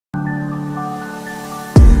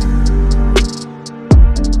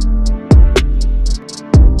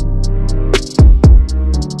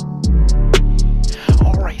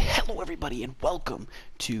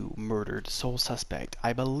to Murdered Soul Suspect.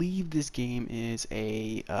 I believe this game is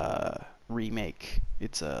a remake.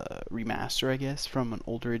 It's a remaster, I guess, from an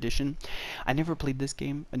older edition. I never played this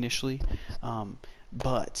game initially,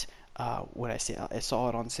 but when I saw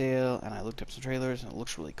it on sale and I looked up some trailers and it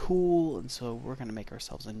looks really cool, and so we're gonna make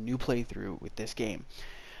ourselves a new playthrough with this game.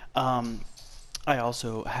 I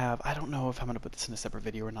also have, I don't know if I'm going to put this in a separate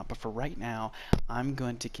video or not, but for right now, I'm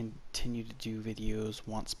going to continue to do videos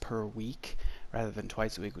once per week rather than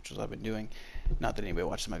twice a week, which is what I've been doing. Not that anybody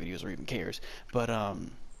watches my videos or even cares, but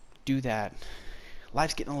do that.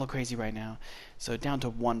 Life's getting a little crazy right now, so down to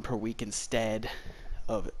 1 per week instead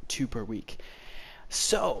of 2 per week.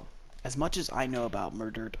 So, as much as I know about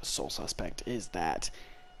Murdered Soul Suspect is that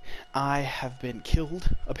I have been killed,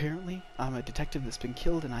 apparently. I'm a detective that's been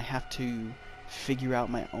killed, and I have to figure out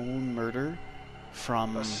my own murder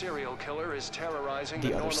from a serial killer is terrorizing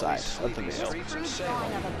the other side of the veil. This crude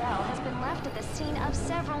drawing of a bell has been left at the scene of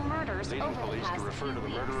several murders over the police past to refer few to the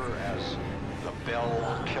weeks. murderer as the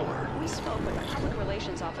Bell Killer. We spoke with a public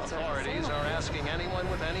relations officer. Authorities are asking anyone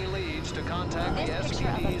with any leads to contact the This picture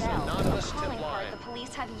of a SPD's bell, anonymous a tip calling card line. the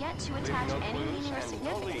police have yet to attach no any clues meaning or and no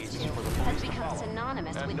significance leads to, for the has police to become follow.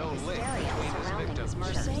 synonymous And with no the link hysteria between his surrounding victims. this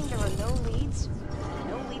murder. You're saying there are no leads?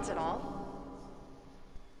 No leads at all?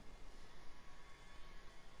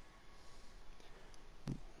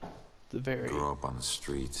 The very Grow up on the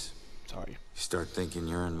streets. sorry. You start thinking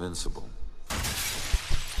you're invincible.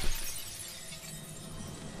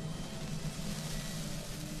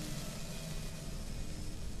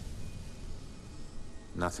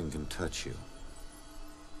 Nothing can touch you.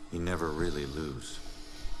 You never really lose.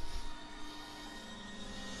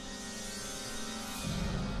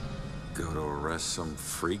 Go to arrest some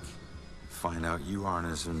freak, find out you aren't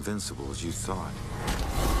as invincible as you thought.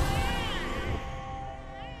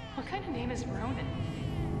 What kind of name is Ronan?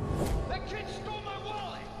 That kid stole my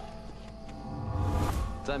wallet!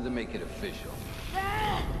 Time to make it official.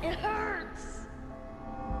 It hurts!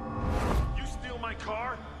 You steal my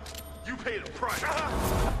car? You paid a price.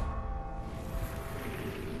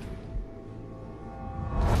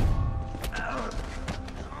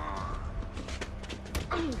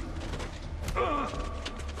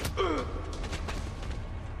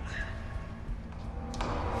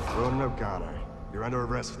 Ronan O'Connor, you're under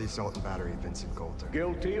arrest for the assault and battery of Vincent Coulter.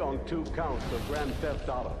 Guilty on 2 counts of grand theft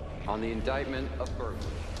auto. On the indictment of burglary.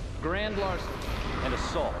 Grand larceny and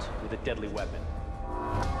assault with a deadly weapon.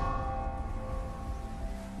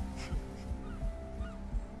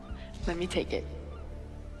 Let me take it.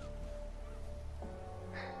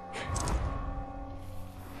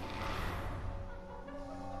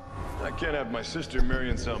 I can't have my sister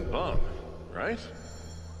marrying some bum, right?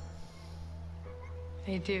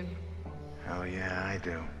 They do. Hell yeah, I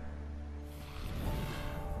do.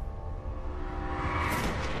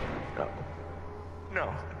 No.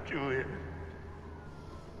 No, Julia.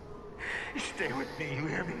 Stay with me, you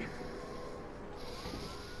hear me?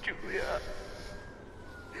 Julia.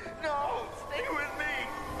 No, stay with me.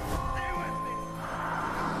 Stay with me.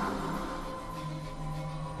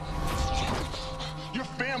 Your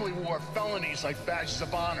family wore felonies like badges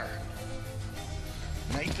of honor.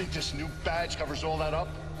 Now you think this new badge covers all that up?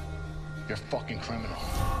 You're a fucking criminal.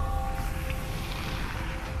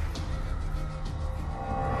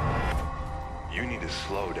 You need to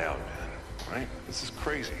slow down, man. Right? This is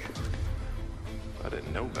crazy. I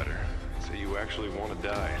didn't know better. So you actually want to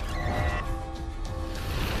die.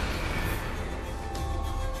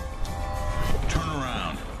 Turn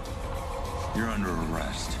around. You're under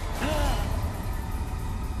arrest.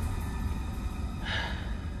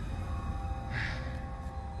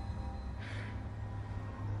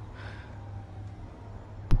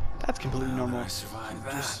 That's completely normal. I survived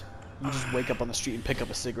that. You just wake up on the street and pick up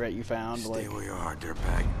a cigarette you found. Stay Like, where you are,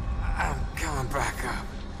 dirtbag. I'm coming back up.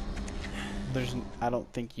 I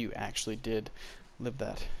don't think you actually did live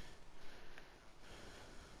that.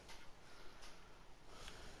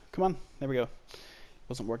 Come on, there we go.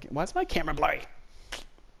 Wasn't working. Why is my camera blurry?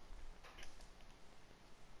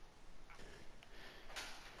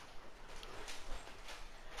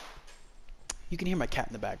 You can hear my cat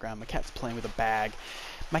in the background. My cat's playing with a bag.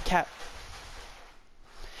 My cat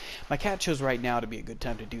chose right now to be a good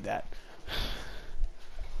time to do that.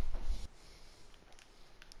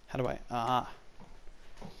 How do I?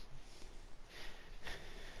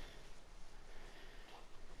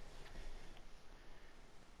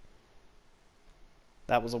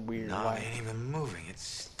 That was a weird No, why. it ain't even moving. It's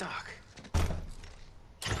stuck.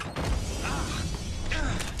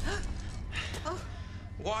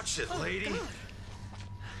 Watch it, lady.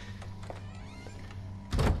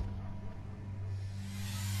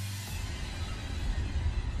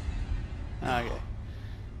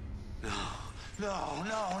 No,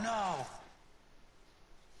 no, no.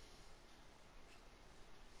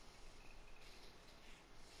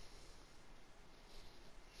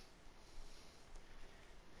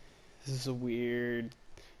 This is a weird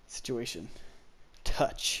situation.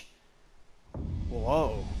 Touch.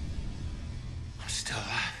 Whoa. I'm still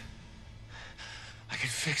alive. I can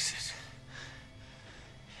fix this.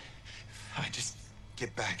 If I just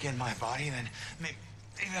get back in my body, then maybe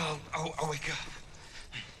I'll wake up.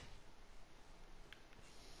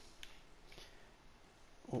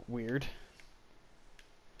 Oh, weird.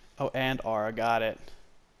 Oh, and R. I got it.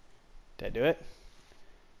 Did I do it?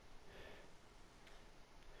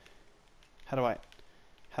 How do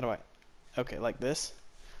I? Okay, like this.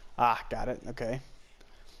 Ah, got it. Okay.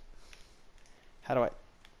 How do I?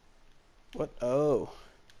 What? Oh.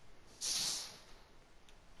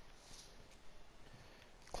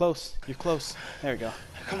 Close. You're close. There we go.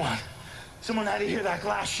 Come on. Someone had to hear that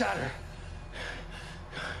glass shatter.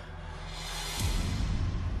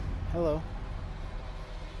 Hello.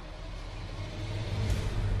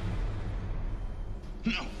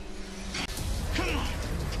 No. Come on.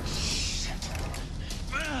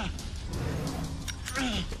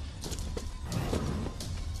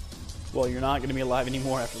 Well, you're not gonna be alive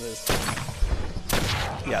anymore after this.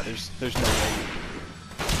 Yeah, there's no way.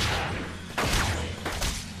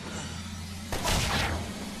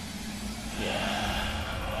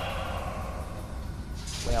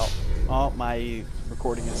 Well, oh, my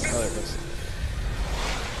recording is. Oh, there it goes.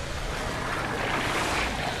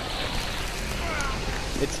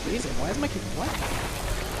 It's freezing. Why is my kid? What?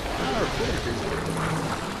 Oh, my recording freezing.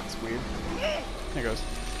 It's weird. There it goes.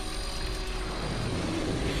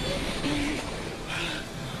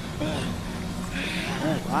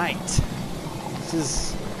 All right. This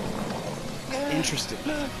is interesting.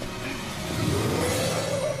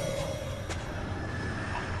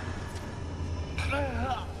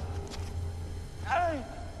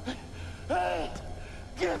 Hey!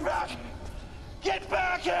 Get back! Get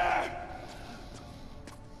back here!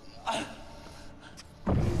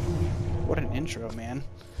 What an intro, man.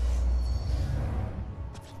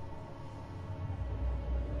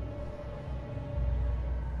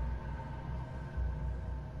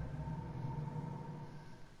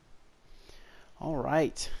 All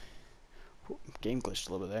right. Game glitched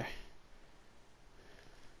a little bit there.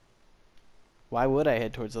 Why would I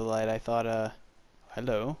head towards the light? I thought,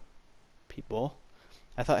 hello, people.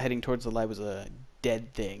 I thought heading towards the light was a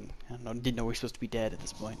dead thing. I don't know, didn't know we were supposed to be dead at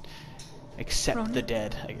this point. Except Ronan? the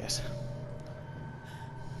dead, I guess.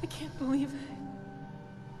 I can't believe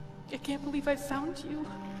it. I can't believe I found you.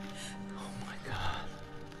 Oh my God.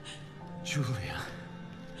 Julia.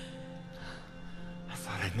 I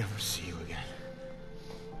thought I'd never see you again.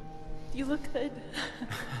 You look good.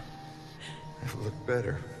 Never looked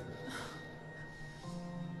better.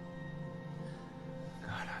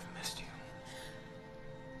 God, I've missed you.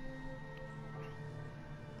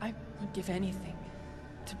 I would give anything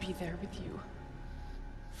to be there with you.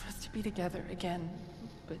 For us to be together again,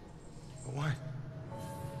 but... What?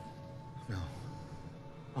 No.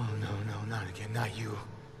 Oh, no, not again, not you.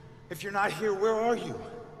 If you're not here, where are you?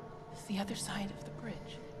 It's the other side of the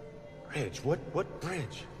bridge. Bridge? What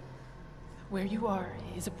bridge? Where you are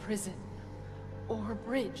is a prison. Or a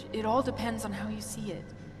bridge. It all depends on how you see it.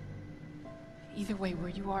 Either way, where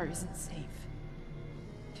you are isn't safe.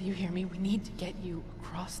 Do you hear me? We need to get you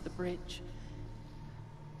across the bridge.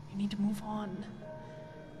 You need to move on.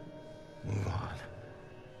 Move on?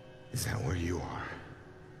 Is that where you are?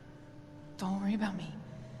 Don't worry about me.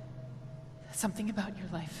 Something about your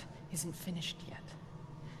life isn't finished yet.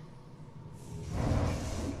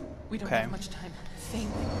 We don't have much time. Think.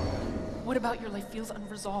 What about your life feels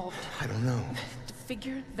unresolved? I don't know. To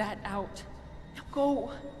figure that out. Now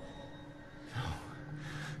go. No.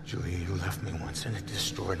 Julia, you left me once and it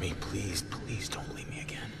destroyed me. Please, please don't leave me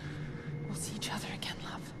again. We'll see each other again,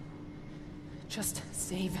 love. Just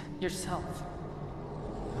save yourself.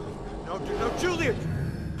 No, Julia!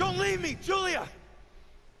 Don't leave me, Julia!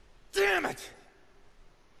 Damn it!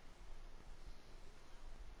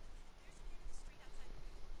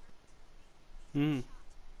 Hmm.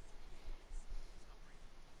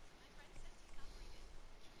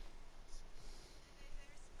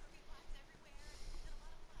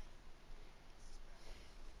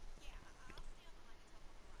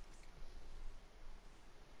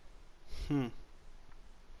 Hmm.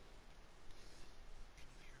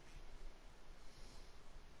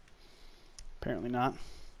 Apparently not.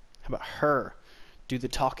 How about her? Do the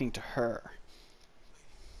talking to her.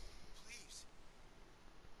 Please.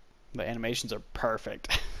 The animations are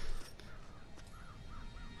perfect.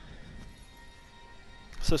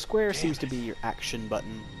 So square seems to be your action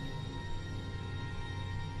button.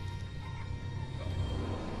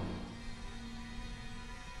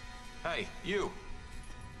 Hey, you.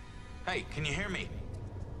 Hey, can you hear me?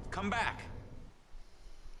 Come back.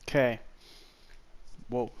 Okay.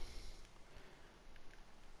 Whoa.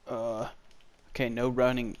 Okay, no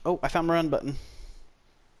running. Oh, I found my run button.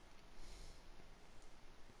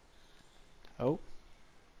 Oh.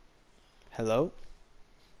 Hello?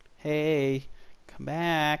 Hey, come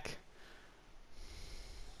back.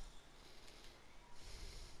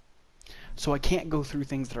 So I can't go through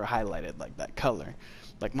things that are highlighted like that color,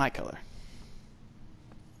 like my color.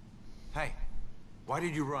 Hey, why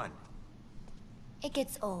did you run? It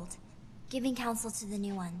gets old, giving counsel to the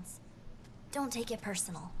new ones. Don't take it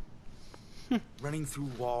personal. Running through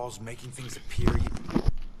walls, making things appear.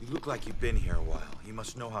 You look like you've been here a while. You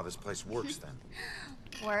must know how this place works then.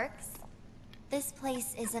 Works? This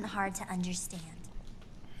place isn't hard to understand.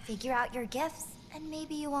 Figure out your gifts, and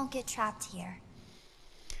maybe you won't get trapped here.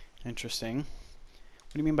 Interesting.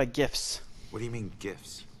 What do you mean by gifts? What do you mean,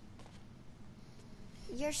 gifts?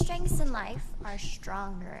 Your strengths in life are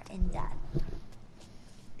stronger in death.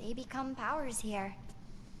 They become powers here.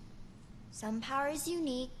 Some powers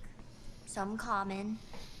unique, some common.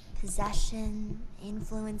 Possession,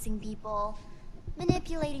 influencing people,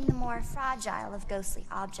 manipulating the more fragile of ghostly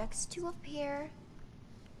objects to appear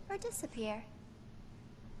or disappear.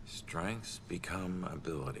 Strengths become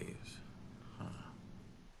abilities. Huh.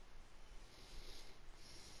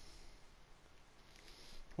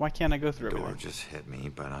 Why can't I go through The door everything? just hit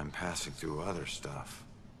me, but I'm passing through other stuff.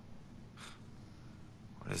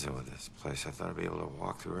 What is it with this place? I thought I'd be able to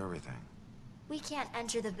walk through everything. We can't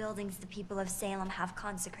enter the buildings the people of Salem have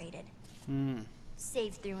consecrated. Hmm.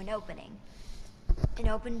 Save through an opening. An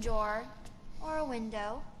open door or a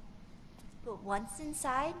window. But once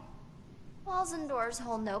inside, walls and doors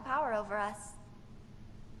hold no power over us.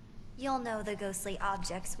 You'll know the ghostly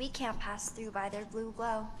objects we can't pass through by their blue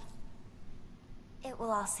glow. It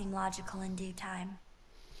will all seem logical in due time.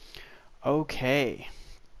 Okay.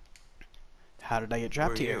 How did I get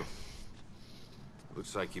trapped Who are here? you?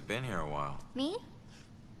 Looks like you've been here a while. Me?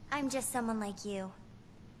 I'm just someone like you.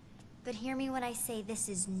 But hear me when I say this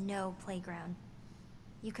is no playground.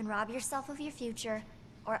 You can rob yourself of your future,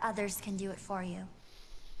 or others can do it for you.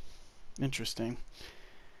 Interesting.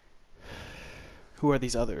 Who are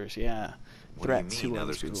these others? Yeah. What Threats. do you Who mean are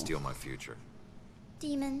these others could people? steal my future?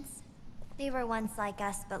 Demons. They were once like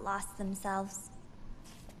us but lost themselves.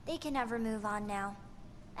 They can never move on now,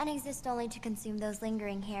 and exist only to consume those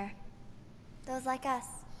lingering here. Those like us.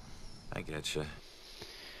 I getcha.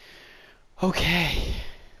 Okay.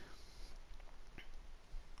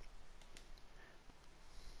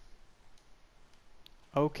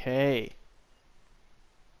 Okay.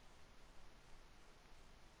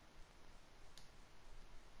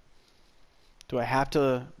 Do I have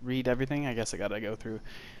to read everything? I guess I gotta go through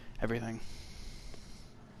everything.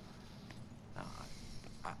 No,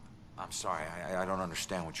 I'm sorry. I don't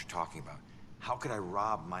understand what you're talking about. How could I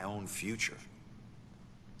rob my own future?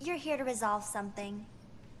 You're here to resolve something.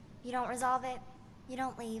 You don't resolve it, you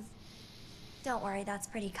don't leave. Don't worry, that's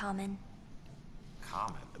pretty common.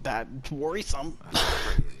 Common? That's worrisome. That's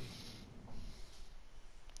crazy.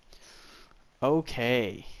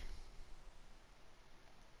 Okay.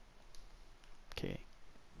 Okay.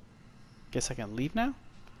 Guess I can leave now?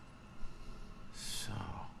 So,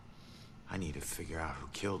 I need to figure out who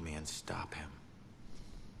killed me and stop him.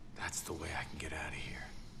 That's the way I can get out of here.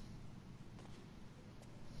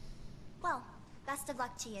 Well, best of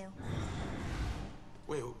luck to you.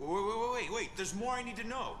 Wait. There's more I need to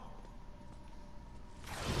know.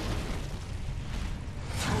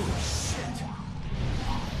 Holy shit.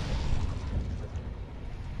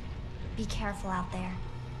 Be careful out there.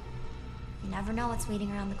 You never know what's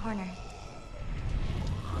waiting around the corner.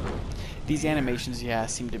 These animations, yeah,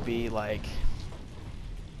 seem to be like,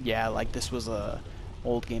 yeah, like this was a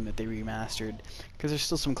old game that they remastered, because there's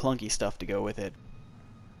still some clunky stuff to go with it.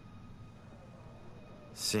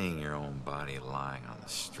 Seeing your own body lying on the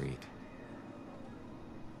street.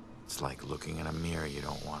 It's like looking in a mirror you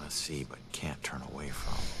don't want to see but can't turn away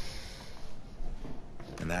from.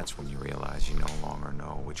 And that's when you realize you no longer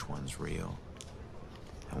know which one's real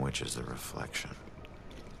and which is the reflection.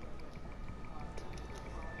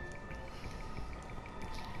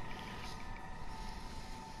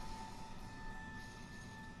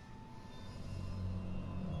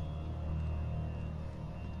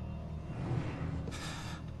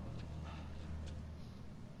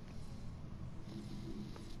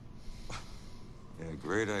 Yeah,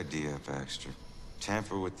 great idea, Baxter.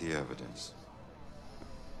 Tamper with the evidence.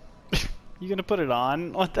 You gonna put it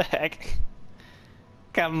on? What the heck?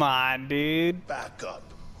 Come on, dude. Backup.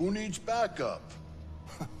 Who needs backup?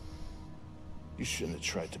 You shouldn't have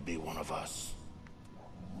tried to be one of us.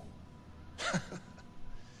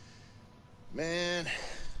 Man,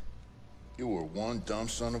 you were one dumb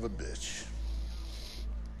son of a bitch.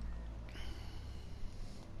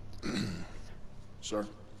 Sir?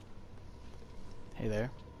 Hey there.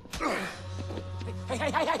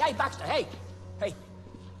 Hey, Baxter, hey! Hey,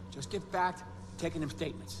 just get back to taking them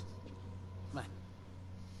statements. Come on.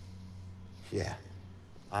 Yeah,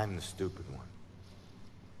 I'm the stupid one.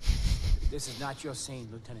 This is not your scene,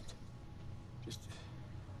 Lieutenant. Just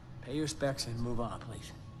pay your respects and move on,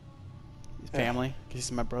 please. His family?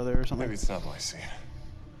 He's my brother or something? Maybe it's not my scene,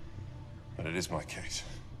 but it is my case.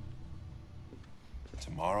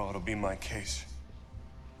 Tomorrow it'll be my case,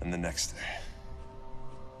 and the next day,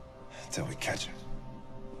 until we catch him.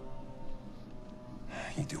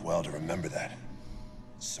 You do well to remember that,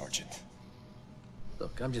 Sergeant.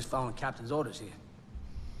 Look, I'm just following Captain's orders here.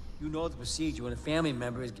 You know the procedure when a family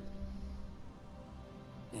member is...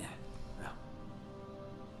 Yeah, well...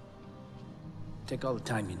 Take all the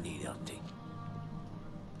time you need, LT.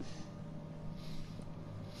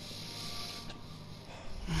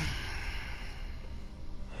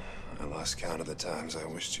 I lost count of the times I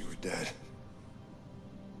wished you were dead.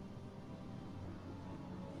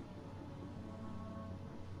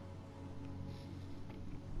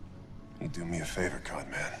 You do me a favor, con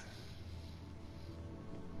man.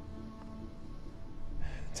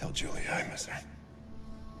 Tell Julie I miss her.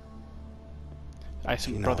 I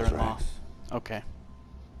assume brother-in-law. Okay.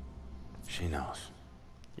 She knows.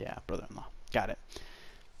 Yeah, brother-in-law. Got it.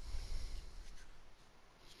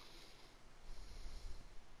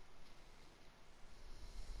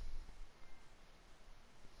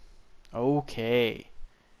 Okay.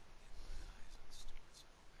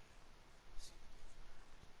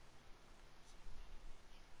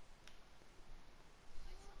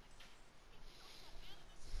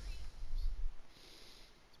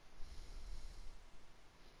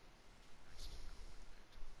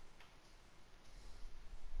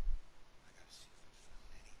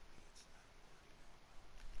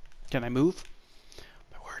 Can I move?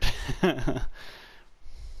 My word.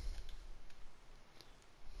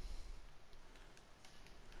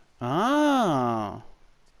 Ah.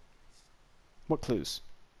 What clues?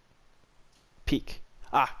 Peek.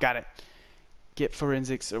 Ah, got it. Get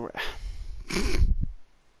forensics.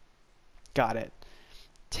 Got it.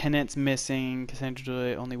 Tenants missing. Cassandra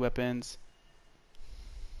Joy, only weapons.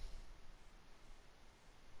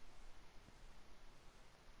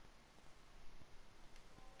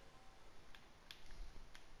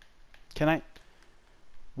 Can I?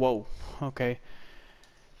 Whoa. Okay.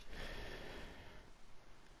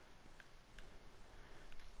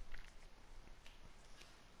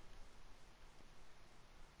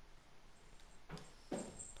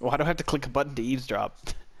 Why do I have to click a button to eavesdrop?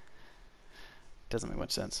 Doesn't make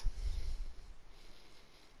much sense.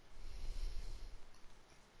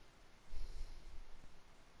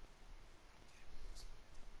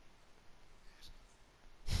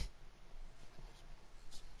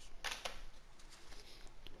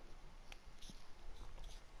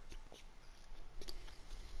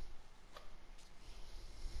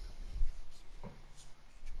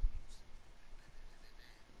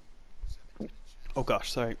 Oh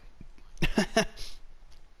gosh, sorry.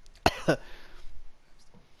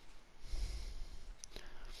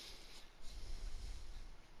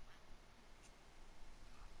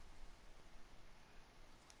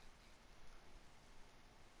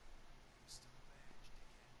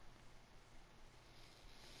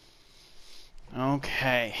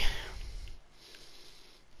 Okay.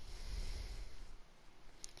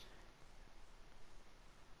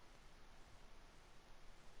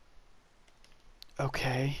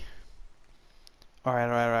 Okay. Alright,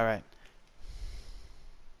 alright, alright, alright.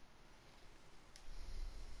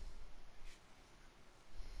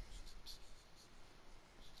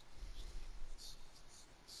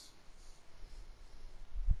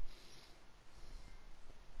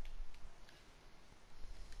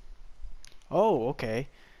 Oh, okay.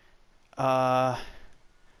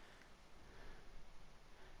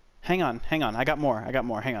 Hang on, hang on. I got more. I got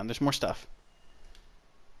more. Hang on. There's more stuff.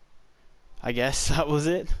 I guess that was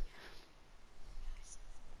it.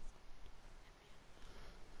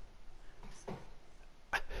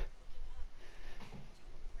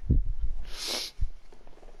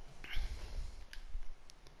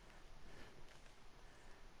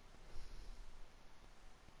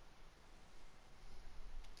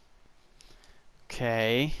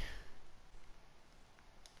 Okay.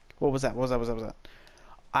 What was that? What was that? What was that? What was that?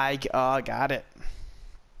 I got it.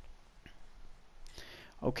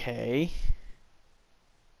 Okay.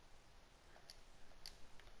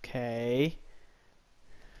 Okay.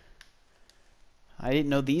 I didn't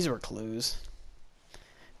know these were clues.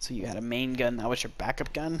 So you had a main gun, that was your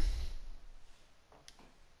backup gun?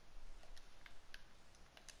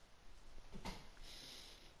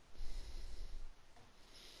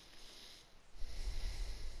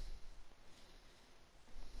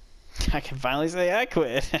 I can finally say I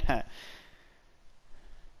quit.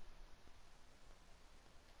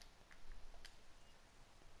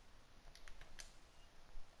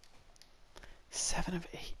 7 of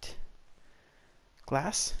 8.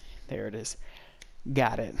 Glass? There it is.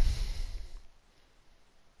 Got it.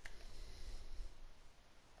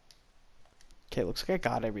 Okay, looks like I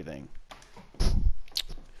got everything.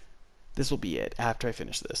 This will be it after I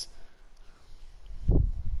finish this.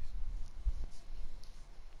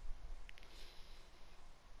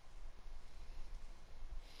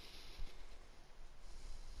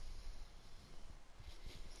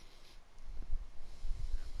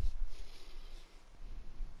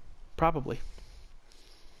 Probably.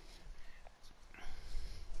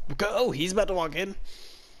 Oh, he's about to walk in.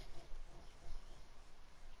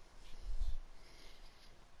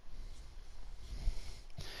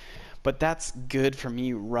 But that's good for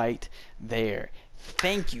me right there.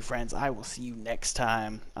 Thank you, friends. I will see you next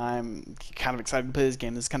time. I'm kind of excited to play this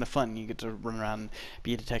game. This is kind of fun. You get to run around and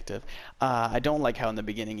be a detective. I don't like how in the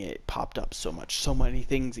beginning it popped up so much. So many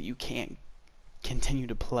things that you can't continue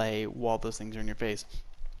to play while those things are in your face.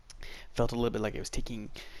 Felt a little bit like it was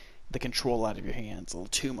taking the control out of your hands a little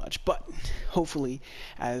too much. But hopefully,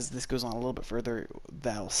 as this goes on a little bit further,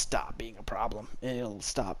 that'll stop being a problem.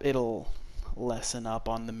 It'll lessen up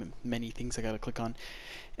on the many things I gotta click on,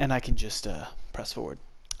 and I can just press forward.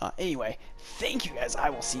 Anyway, thank you guys. I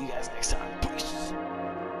will see you guys next time. Peace.